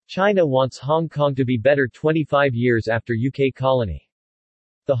China wants Hong Kong to be better 25 years after UK colony.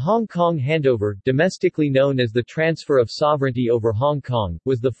 The Hong Kong handover, domestically known as the transfer of sovereignty over Hong Kong,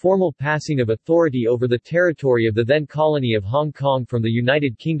 was the formal passing of authority over the territory of the then colony of Hong Kong from the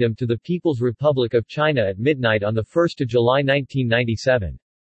United Kingdom to the People's Republic of China at midnight on 1 July 1997.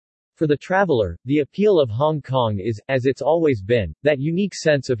 For the traveler, the appeal of Hong Kong is, as it's always been, that unique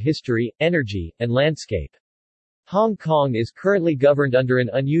sense of history, energy, and landscape. Hong Kong is currently governed under an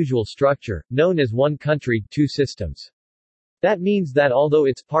unusual structure, known as one country, two systems. That means that although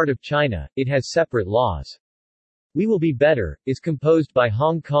it's part of China, it has separate laws. We Will Be Better is composed by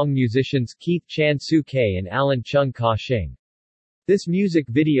Hong Kong musicians Keith Chan Soo Kei and Alan Chung Ka Shing. This music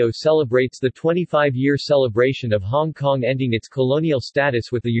video celebrates the 25-year celebration of Hong Kong ending its colonial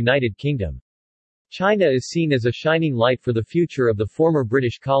status with the United Kingdom. China is seen as a shining light for the future of the former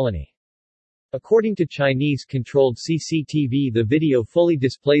British colony. According to Chinese-controlled CCTV, the video fully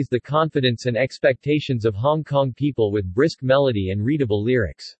displays the confidence and expectations of Hong Kong people with brisk melody and readable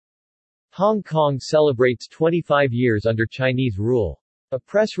lyrics. Hong Kong celebrates 25 years under Chinese rule. A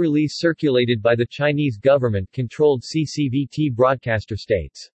press release circulated by the Chinese government-controlled CCVT broadcaster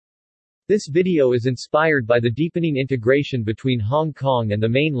states, "This video is inspired by the deepening integration between Hong Kong and the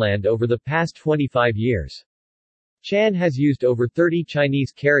mainland over the past 25 years." Chan has used over 30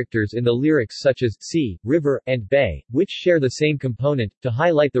 Chinese characters in the lyrics such as sea, river, and bay, which share the same component, to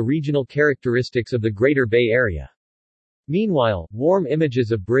highlight the regional characteristics of the Greater Bay Area. Meanwhile, warm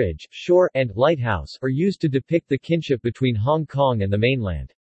images of bridge, shore, and lighthouse are used to depict the kinship between Hong Kong and the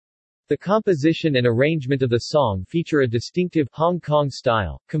mainland. The composition and arrangement of the song feature a distinctive Hong Kong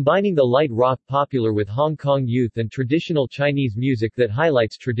style, combining the light rock popular with Hong Kong youth and traditional Chinese music that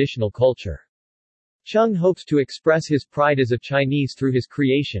highlights traditional culture. Chung hopes to express his pride as a Chinese through his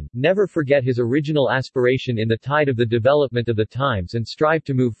creation, never forget his original aspiration in the tide of the development of the times and strive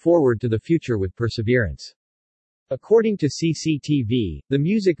to move forward to the future with perseverance. According to CCTV, the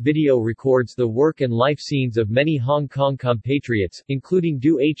music video records the work and life scenes of many Hong Kong compatriots, including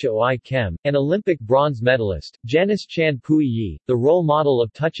Du Hoi Kem, an Olympic bronze medalist, Janice Chan Puyi, the role model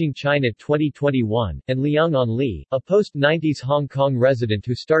of Touching China 2021, and Leung On Lee, a post-90s Hong Kong resident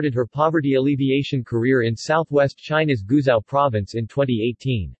who started her poverty alleviation career in southwest China's Guizhou province in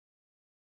 2018.